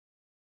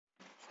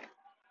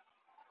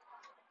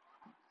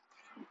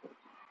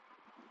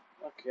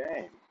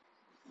Okay,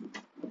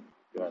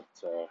 got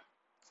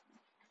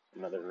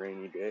another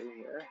rainy day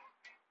here.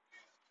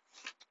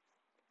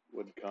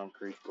 Wood,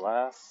 concrete,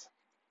 glass.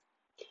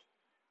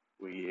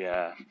 We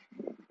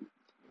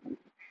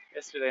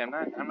yesterday.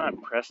 I'm not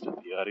impressed with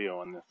the audio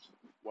on this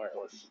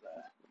wireless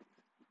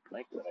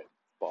mic that I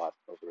bought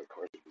over the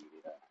course of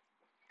the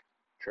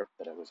trip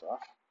that I was off.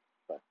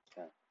 But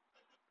we'll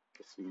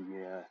see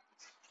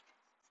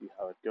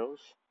how it goes.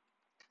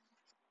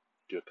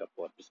 Do a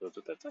couple episodes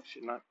with that. It's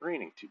actually not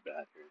raining too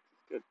bad here.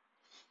 It's good.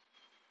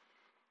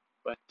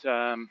 But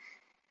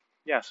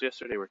yeah. So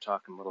yesterday we were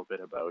talking a little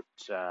bit about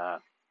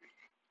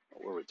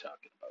what were we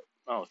talking about?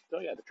 Oh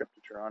yeah, the trip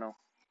to Toronto.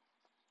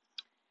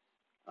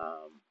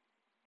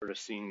 Sort of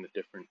seeing the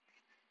different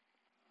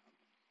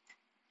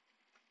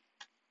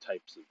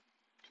types of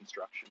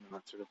construction and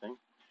that sort of thing.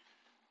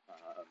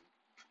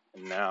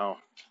 And now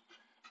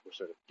we're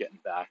sort of getting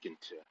back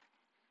into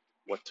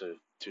what to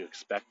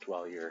expect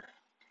while you're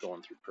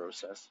going through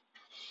process.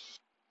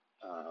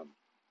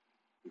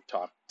 We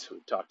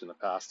talked in the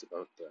past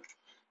about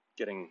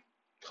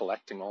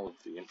collecting all of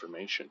the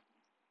information.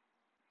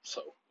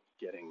 So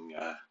getting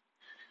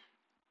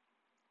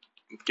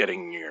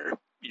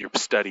your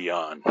study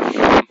on,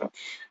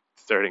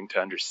 starting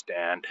to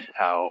understand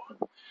how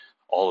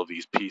all of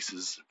these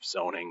pieces of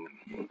zoning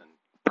and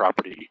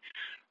property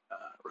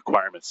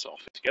requirements all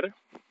fit together.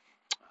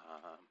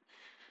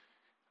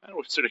 And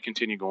we'll sort of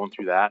continue going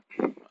through that.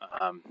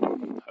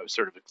 I was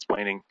sort of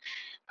explaining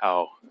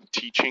how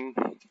teaching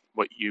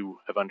what you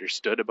have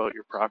understood about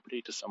your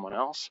property to someone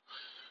else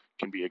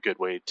can be a good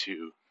way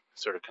to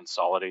sort of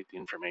consolidate the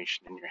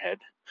information in your head,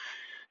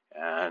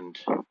 and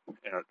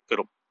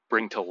it'll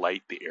bring to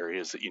light the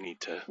areas that you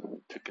need to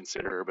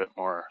consider a bit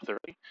more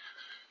thoroughly.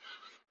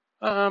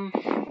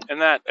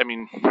 And that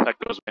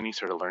goes with any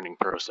sort of learning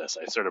process.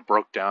 I sort of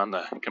broke down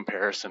the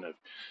comparison of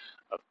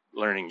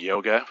learning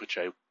yoga, which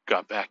I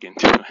got back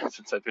into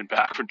since I've been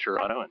back from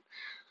Toronto, and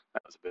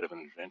that was a bit of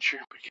an adventure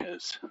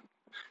because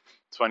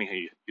it's funny how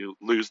you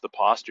lose the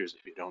postures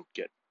if you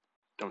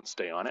don't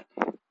stay on it.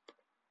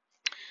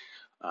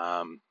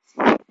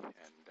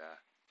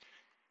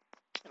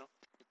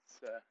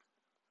 It's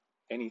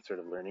any sort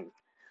of learning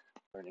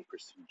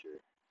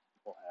procedure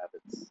will have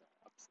its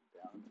ups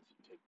and downs as you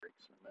take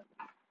breaks from it.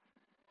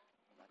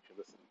 I'm actually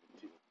listening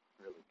to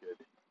really good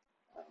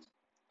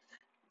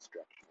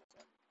instructions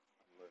on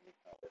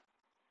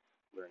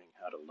learning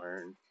how to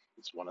learn.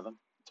 It's one of them.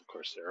 It's a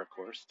Coursera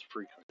course. It's a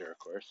free Coursera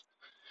course,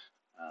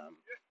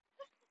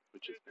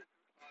 which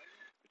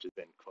has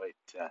been quite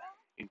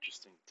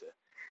interesting to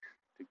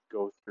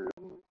go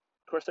through.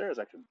 Coursera is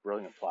actually a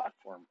brilliant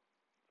platform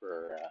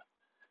for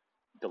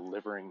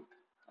delivering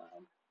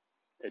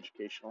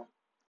educational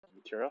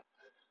material.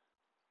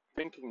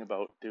 Thinking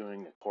about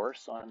doing a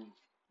course on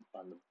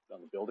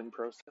the building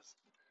process.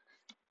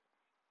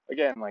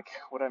 Again, like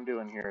what I'm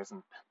doing here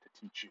isn't to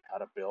teach you how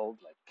to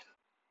build like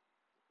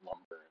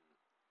lumber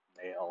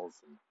and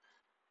nails and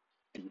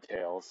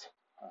details,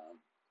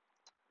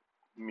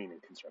 meaning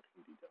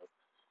construction details.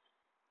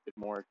 It's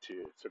more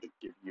to sort of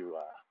give you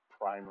a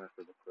primer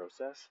for the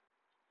process,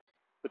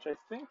 which I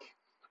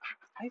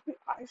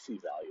see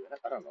value in it.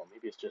 I don't know,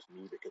 maybe it's just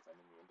me because I'm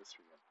in the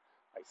industry and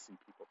I see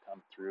people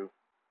come through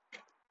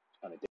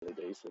on a daily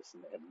basis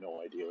and they have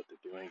no idea what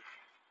they're doing,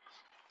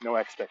 no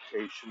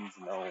expectations,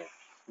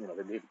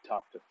 they maybe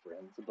talk to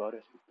friends about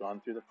it who've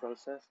gone through the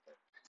process. But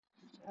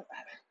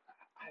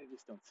I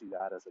just don't see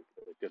that as a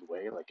good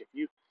way. Like if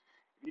you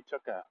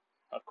took a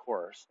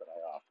course that I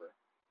offer,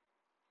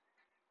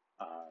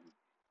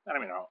 and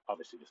I'm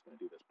obviously just going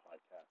to do this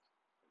podcast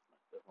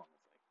as long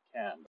as I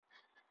can.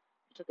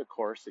 You took a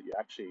course that you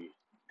actually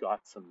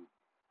got some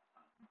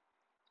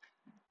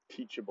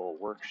teachable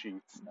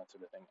worksheets and that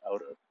sort of thing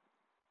out of,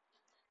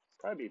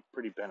 probably be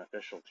pretty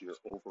beneficial to your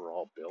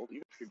overall build,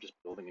 even if you're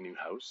just building a new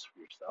house for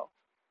yourself.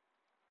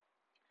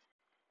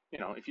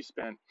 If you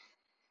spent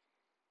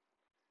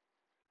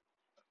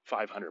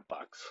 $500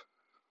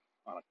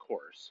 on a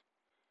course,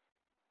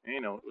 and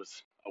it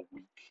was a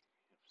week,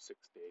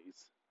 6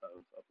 days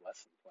of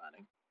lesson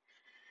planning,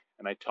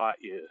 and I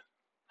taught you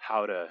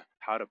how to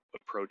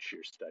approach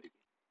your study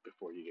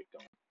before you get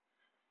going.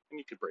 And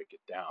you could break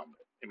it down,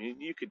 but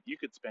you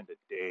could spend a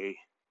day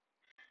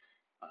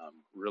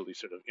really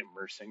sort of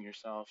immersing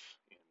yourself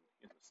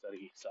in the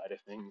study side of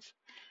things,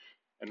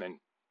 and then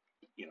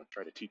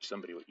try to teach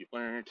somebody what you've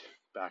learned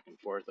back and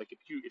forth. Like if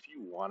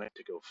you wanted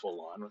to go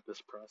full on with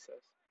this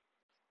process,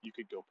 you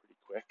could go pretty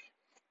quick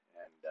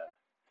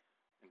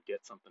and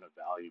get something of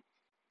value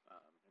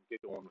and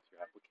get going with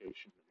your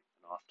application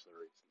and off to the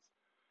races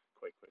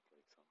quite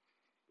quickly.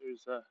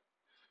 So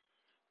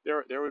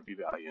there would be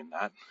value in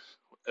that,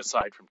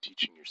 aside from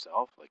teaching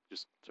yourself, like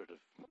just sort of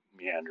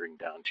meandering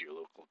down to your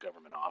local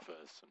government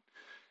office and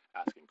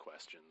asking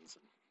questions.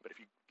 But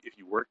if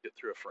you worked it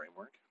through a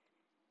framework,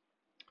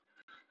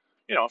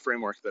 a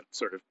framework that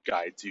sort of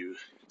guides you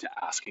to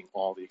asking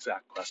all the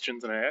exact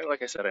questions. And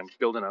like I said, I'm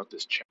building out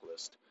this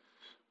checklist,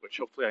 which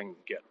hopefully I can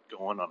get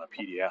going on a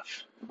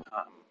PDF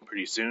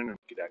pretty soon, and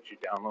you could actually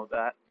download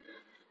that.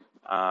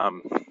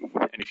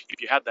 And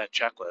if you had that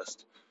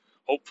checklist,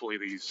 hopefully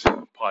these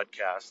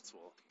podcasts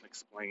will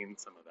explain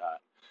some of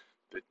that,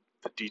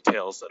 the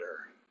details that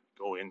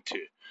go into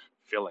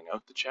filling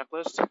out the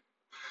checklist.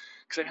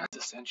 Because that's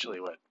essentially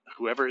what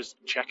whoever's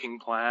checking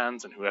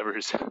plans and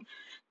whoever's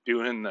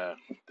doing the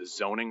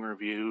zoning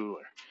review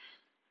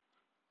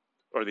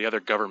or the other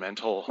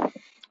governmental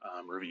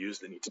reviews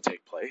that need to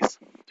take place,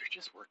 they're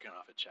just working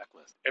off a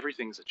checklist.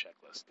 Everything's a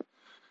checklist.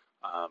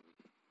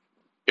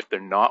 If they're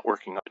not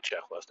working on a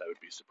checklist, I would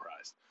be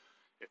surprised.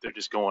 If they're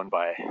just going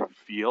by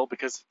feel,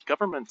 because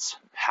governments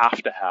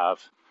have to have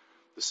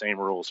the same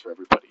rules for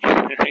everybody,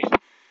 right?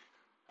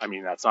 I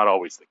mean, that's not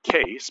always the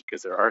case,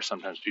 because there are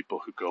sometimes people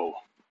who go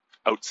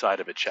outside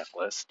of a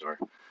checklist, or,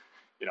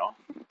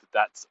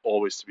 that's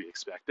always to be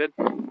expected.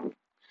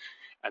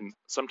 And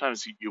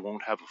sometimes you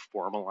won't have a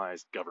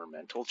formalized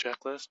governmental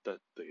checklist that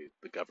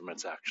the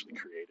government's actually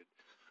created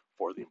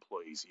for the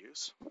employees'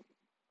 use.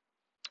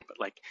 But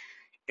like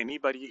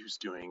anybody who's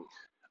doing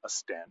a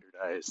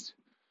standardized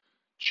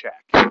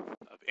check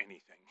of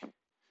anything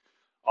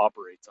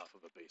operates off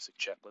of a basic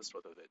checklist,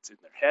 whether it's in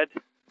their head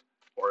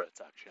or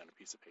it's actually on a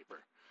piece of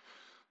paper.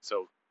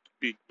 So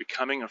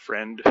becoming a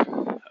friend of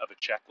a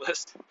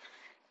checklist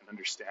and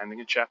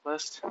understanding a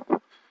checklist,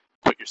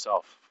 put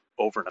yourself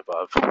over and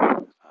above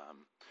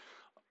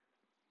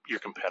your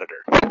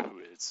competitor, who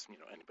is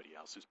anybody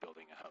else who's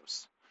building a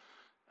house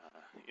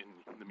in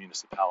the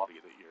municipality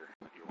that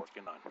you're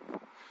working on.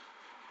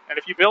 And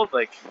if you build,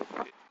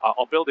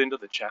 I'll build into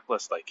the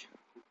checklist,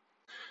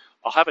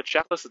 I'll have a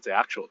checklist that's the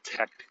actual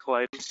technical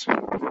items,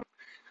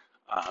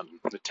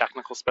 the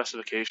technical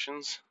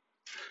specifications,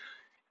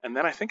 and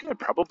then I think I'd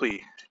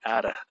probably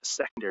add a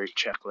secondary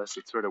checklist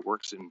that sort of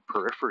works in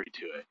periphery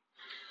to it,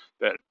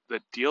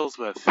 that deals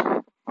with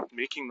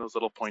making those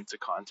little points of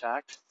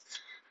contact,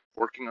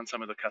 working on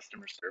some of the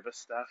customer service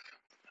stuff,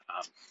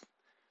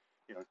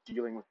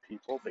 dealing with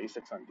people,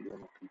 basics on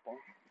dealing with people.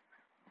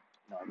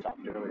 I talked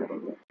earlier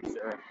about the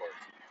Coursera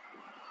course,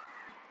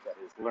 that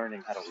is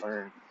learning how to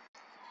learn.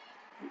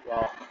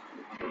 Well,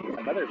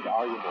 another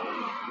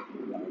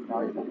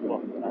valuable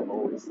book that I've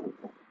always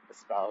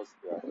espoused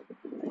the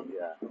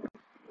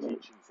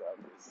teachings of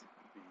is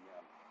the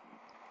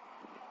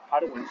How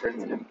to Win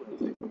Friends and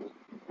Influence People.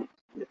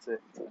 It's an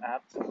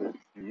absolute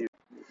view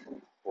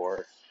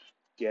for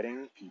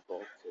getting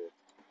people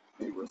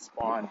to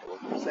respond to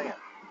what you're saying.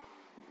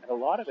 And a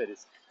lot of it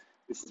is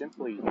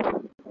simply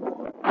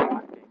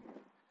acting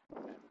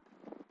and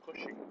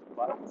pushing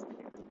buttons of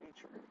human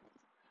nature.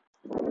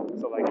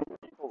 So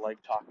people like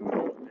talking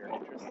about what they're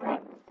interested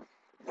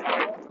in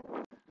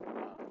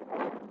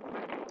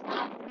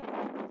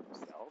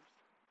themselves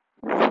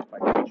by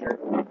nature.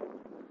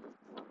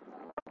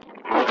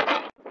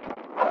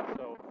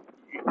 So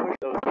you push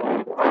those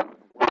buttons,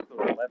 work those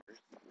levers,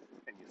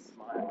 and you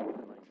smile, and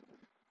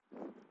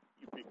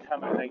you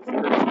become a nice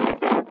person,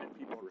 and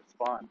people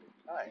respond in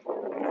time.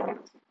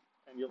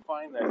 And you'll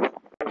find that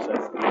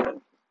processes that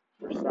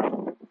for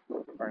some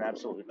are an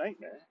absolute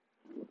nightmare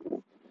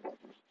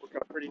work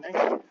out pretty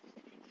nicely.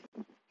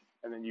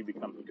 And then you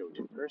become the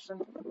go-to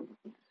person,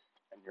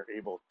 and you're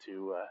able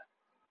to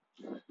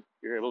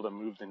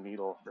move the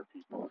needle for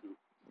people who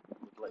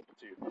would like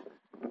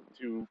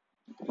to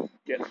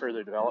get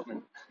further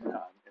development in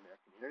their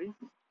community.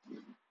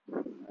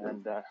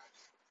 And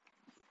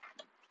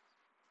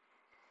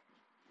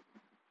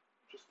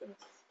just going to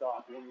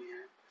stop in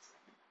here.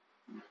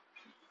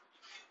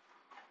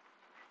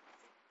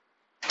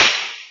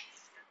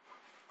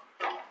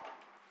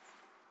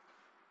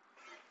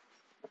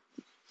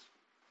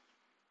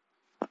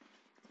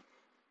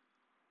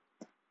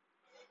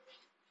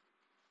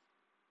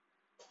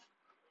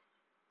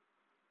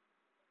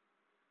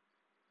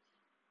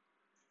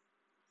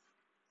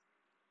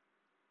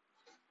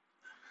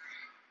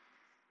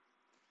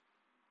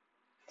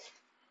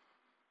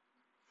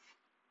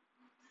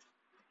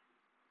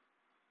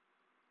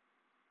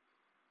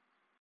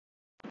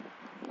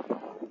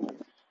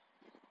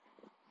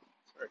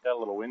 It got a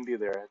little windy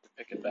there. I had to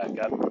pick it back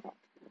up.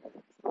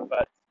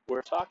 But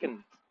we're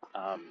talking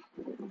how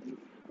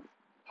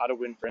to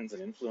win friends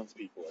and influence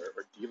people,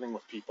 or dealing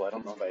with people. I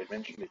don't know if I had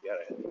mentioned it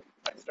yet.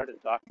 I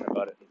started talking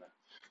about it, and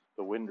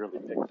the wind really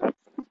picked up,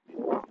 and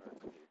it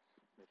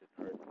made it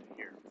hard to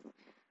hear.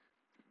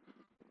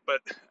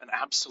 But an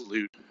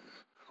absolute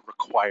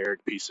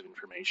required piece of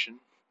information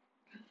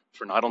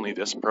for not only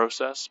this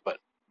process, but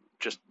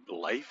just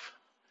life,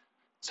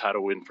 is How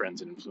to Win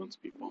Friends and Influence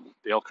People.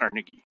 Dale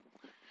Carnegie.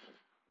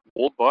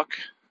 Old book.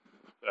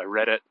 I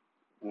read it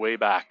way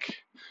back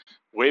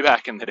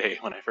in the day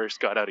when I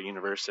first got out of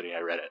university. I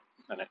read it,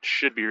 and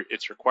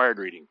it's required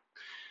reading.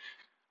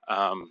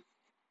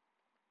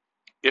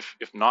 If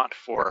not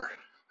for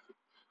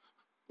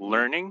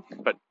learning,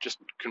 but just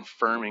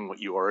confirming what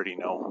you already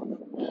know,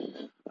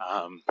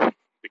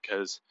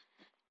 because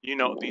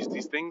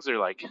these things are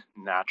like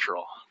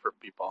natural for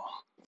people.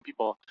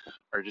 People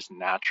are just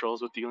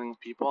naturals with dealing with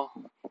people.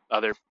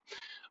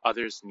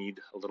 Others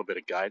need a little bit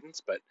of guidance,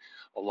 but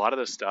a lot of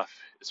the stuff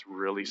is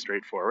really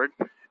straightforward.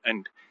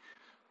 And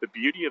the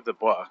beauty of the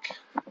book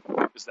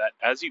is that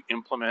as you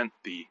implement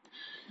the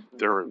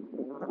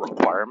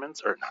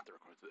requirements, or not the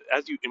requirements,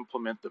 as you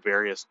implement the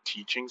various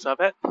teachings of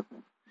it,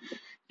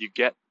 you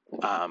get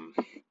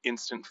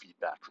instant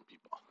feedback from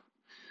people.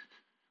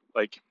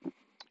 Like,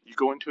 you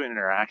go into an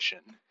interaction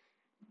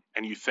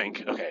and you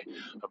think, okay,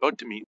 I'm about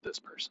to meet this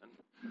person.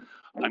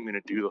 I'm going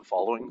to do the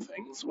following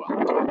things while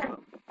I'm talking to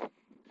them.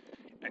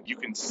 And you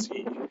can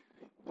see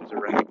there's a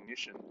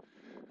recognition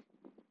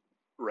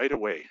right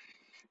away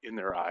in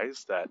their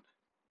eyes that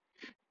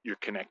you're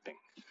connecting,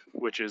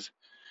 which is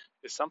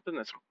something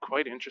that's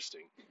quite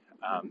interesting.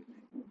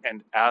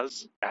 And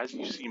as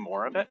you see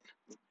more of it,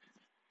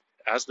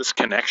 as this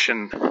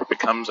connection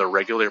becomes a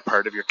regular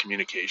part of your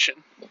communication,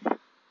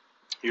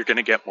 you're going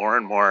to get more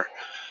and more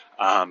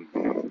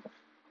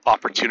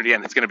opportunity,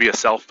 and it's going to be a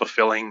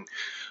self-fulfilling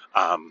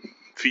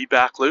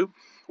feedback loop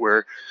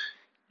where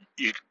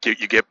you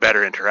get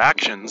better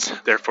interactions,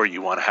 therefore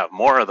you want to have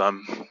more of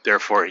them,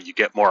 therefore you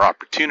get more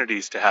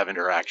opportunities to have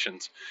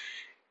interactions,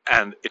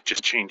 and it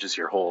just changes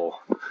your whole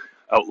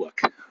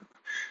outlook.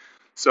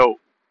 So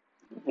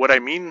what I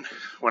mean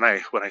when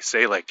I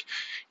say, like,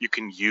 you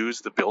can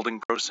use the building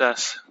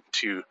process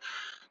to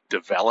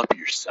develop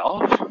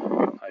yourself,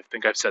 I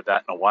think I've said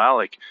that in a while,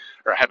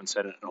 or I haven't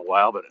said it in a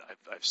while, but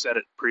I've said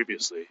it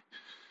previously,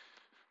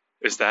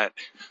 is that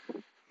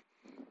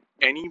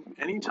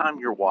anytime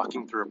you're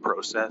walking through a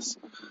process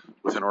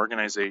with an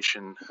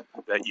organization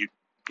that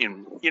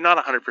you're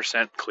not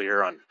 100%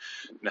 clear on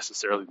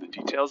necessarily the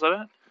details of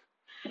it,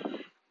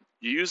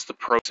 you use the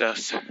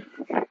process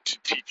to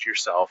teach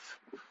yourself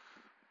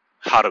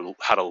how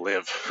to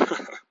live.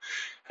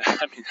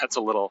 I mean, that's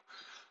a little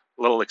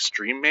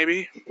extreme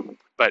maybe,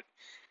 but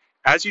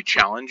as you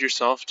challenge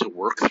yourself to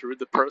work through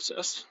the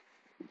process,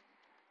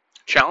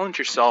 challenge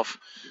yourself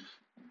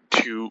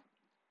to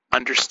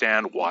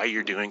understand why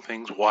you're doing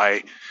things,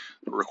 why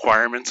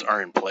requirements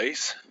are in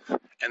place,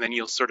 and then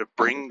you'll sort of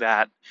bring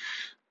that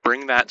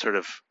sort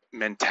of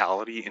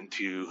mentality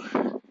into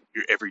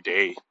your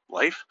everyday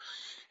life,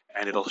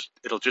 and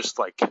it'll just,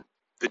 like,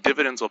 the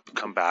dividends will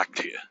come back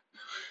to you.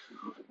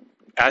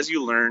 As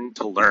you learn,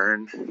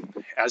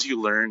 as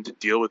you learn to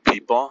deal with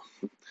people,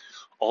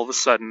 all of a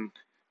sudden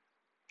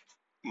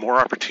more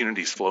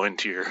opportunities flow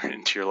into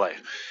your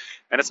life.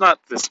 And it's not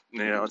this,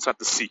 it's not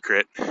the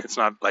secret. It's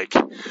not like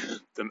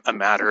a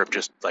matter of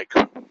just like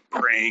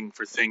praying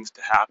for things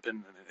to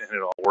happen and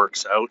it all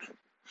works out.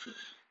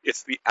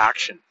 It's the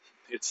action.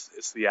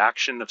 It's the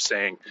action of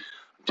saying,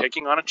 I'm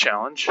taking on a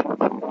challenge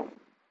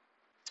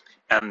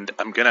and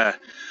I'm gonna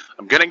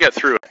get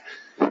through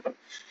it.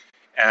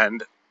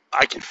 And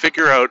I can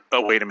figure out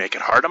a way to make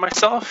it hard on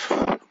myself,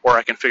 or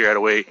I can figure out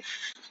a way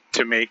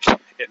to make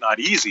it not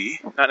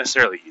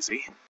necessarily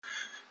easy,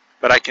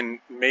 but I can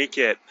make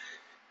it,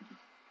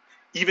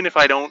 even if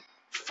I don't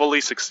fully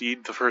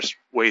succeed the first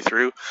way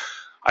through,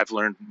 I've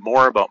learned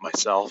more about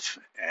myself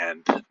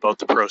and about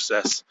the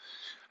process.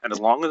 And as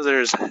long as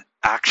there's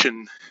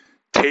action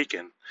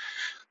taken,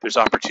 there's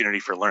opportunity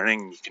for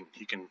learning.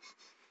 You can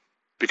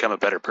become a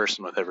better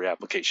person with every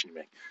application you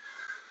make.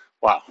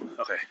 Wow.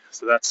 Okay.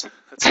 So that's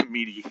a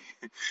meaty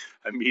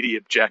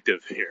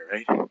objective here,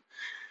 right?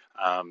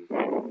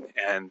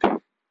 And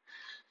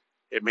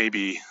it may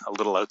be a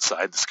little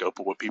outside the scope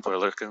of what people are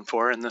looking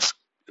for in this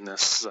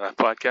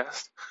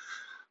podcast,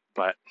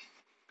 but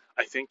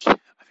I think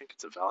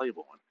it's a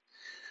valuable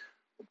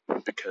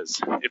one,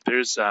 because if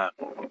there's an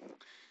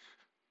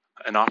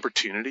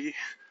opportunity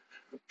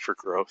for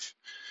growth,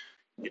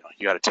 you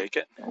got to take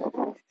it,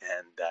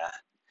 and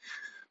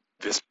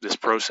this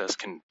process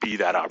can be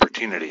that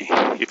opportunity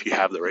if you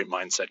have the right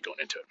mindset going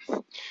into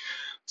it.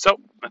 So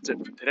that's it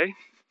for today.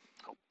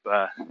 Hope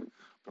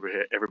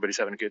everybody's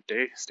having a good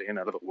day, staying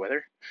out of the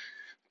weather.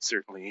 It's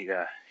certainly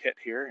hit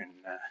here and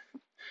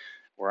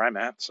where I'm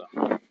at. So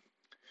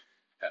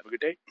have a good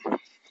day.